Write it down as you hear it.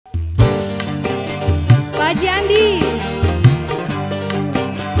Haji Andi.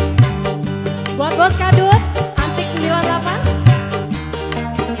 Buat Bos Kadut, Antik 98.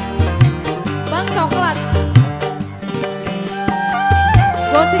 Bang Coklat.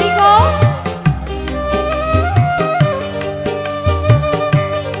 Bos Riko.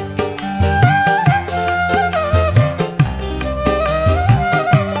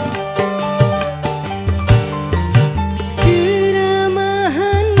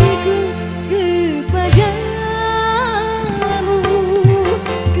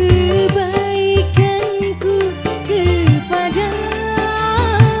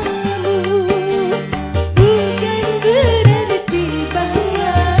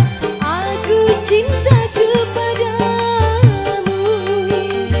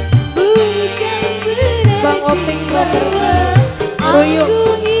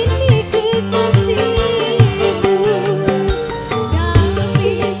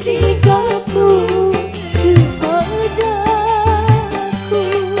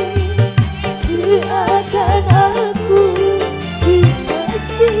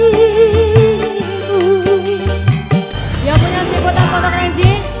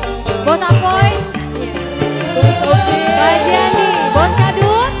 Bos Apoy, Haji Andi, Bos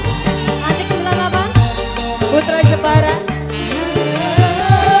Kadut, Antik 98, Putra Jepara.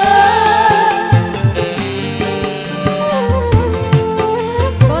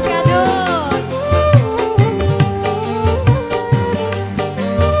 Bos Kadut,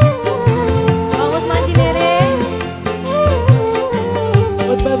 Bang Usman Cinere,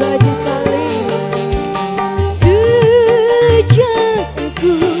 buat Baba Haji Salim. Sejak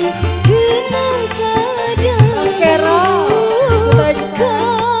aku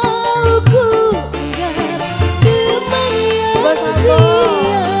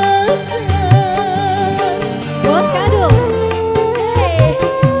Bos Kadut, hey.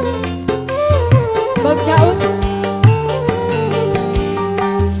 Bob Caut.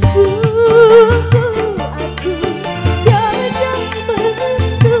 Sungguh aku tiada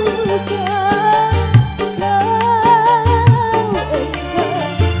menduga kau engkau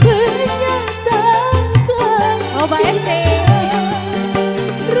menyatakan cinta.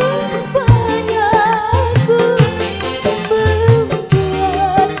 Rupanya aku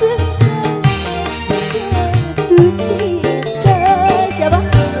membuat jatuh cinta. Siapa?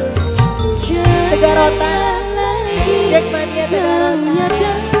 Tegarotan Jackmania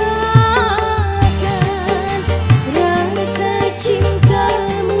Tegarotan. Rasa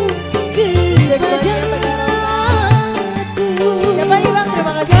cintamu kepada aku. Siapa nih Bang?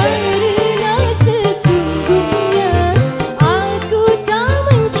 Terima kasih. Karena sesungguhnya aku tak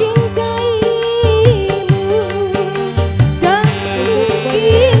mencintaimu dan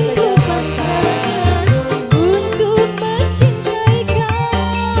mungkin kupaksakan untuk mencintai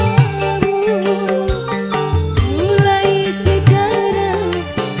kamu. Mulai sekarang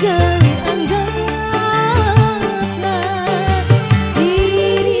kau anggaplah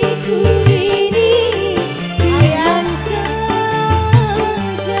diriku ini teman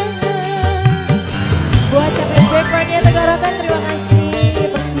saja. Buat siapa Jackmania Tegarotan, terima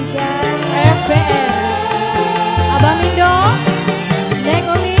kasih. Persija, FBR, Abang Mindo, Neng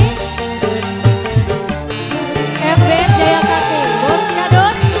Uli, FBR Jaya Sakti, Bos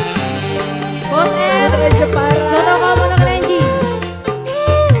Kadut, Bos R, Soto Kamono Kerenji,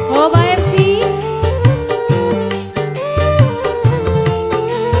 Hoba MC,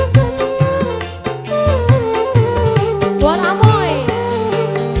 buat Amoy.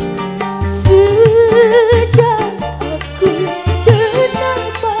 Sejak aku kenal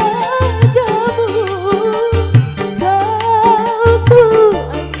padamu, kau ku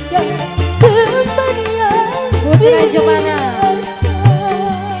anggap teman yang Putra Jepara.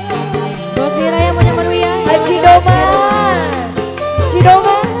 Bos Mira yang punya Meruya, Haji Doman,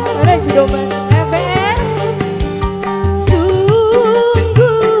 Cidoman, mana Cidoman? FBR.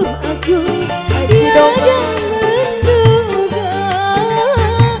 Sungguh aku tiada menduga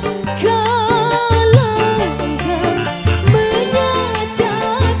kalau engkau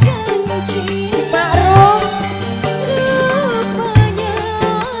menyatakan cinta. Rupanya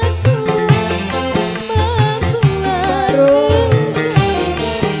aku membuat engkau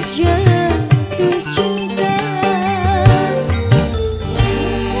jatuh cinta.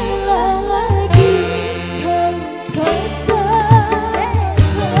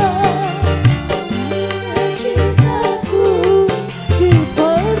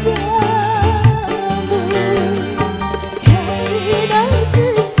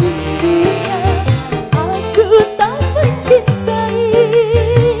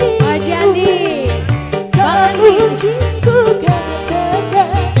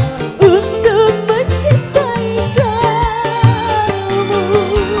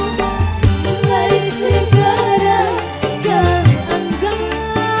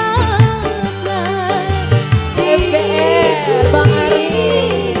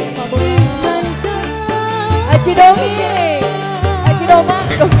 Aci Domi, Aci Doma,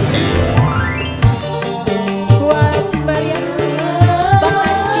 buat Cik Maria, Bang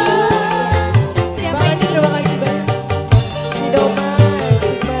Andi, siapa ini? Terima kasih banyak. Cik Doma,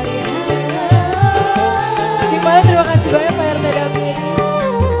 Cik Maria, Cik Maria terima kasih banyak Pak RT David,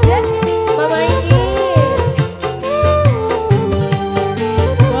 Mama ini,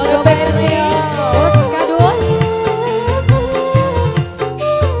 buat PRC, Bos Kado.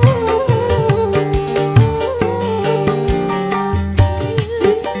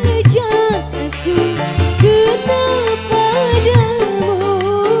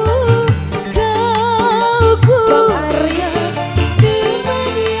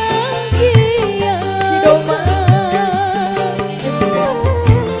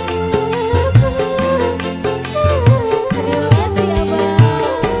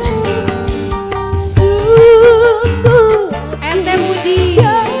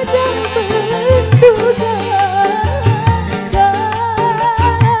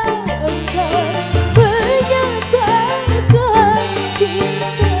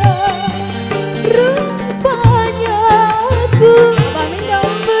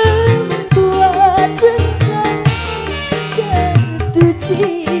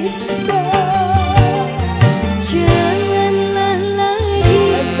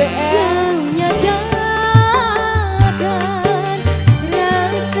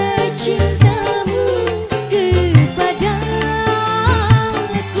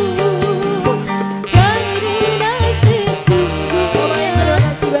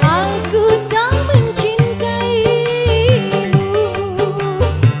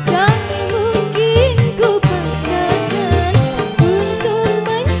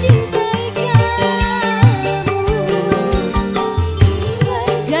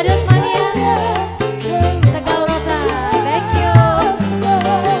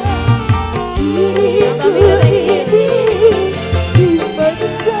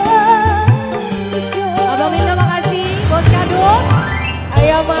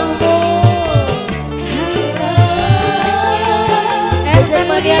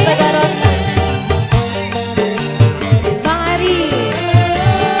 Dia Tegaron, Bang Ari,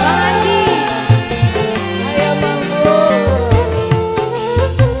 Bang Andi, ayo Mahmud,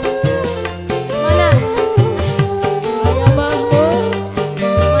 mana? Ayo Mahmud,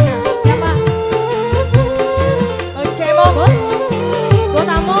 mana? Siapa? Bang Cemo, Bos, Bos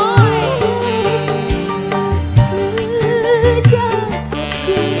Amoy.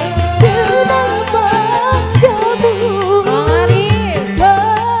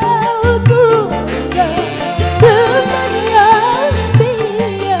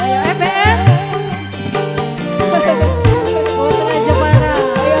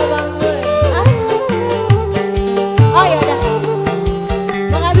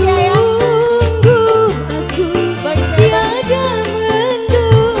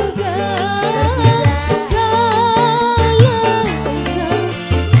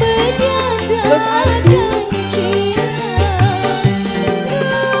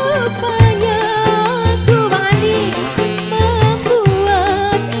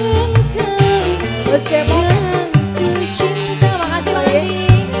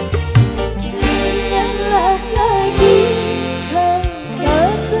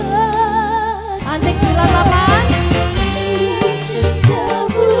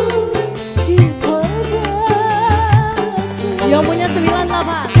 Yang punya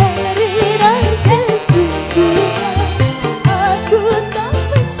 98.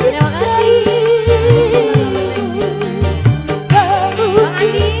 Terima kasih. Bang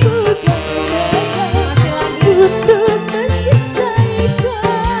Andi. Masih lagi.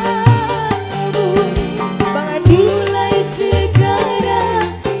 Bang Andi. Mulai sekarang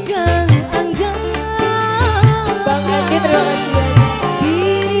kau anggap. Bang Andi terima kasih.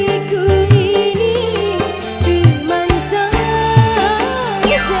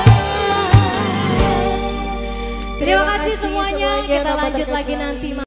 Terima kasih semuanya, kita lanjut lagi nanti.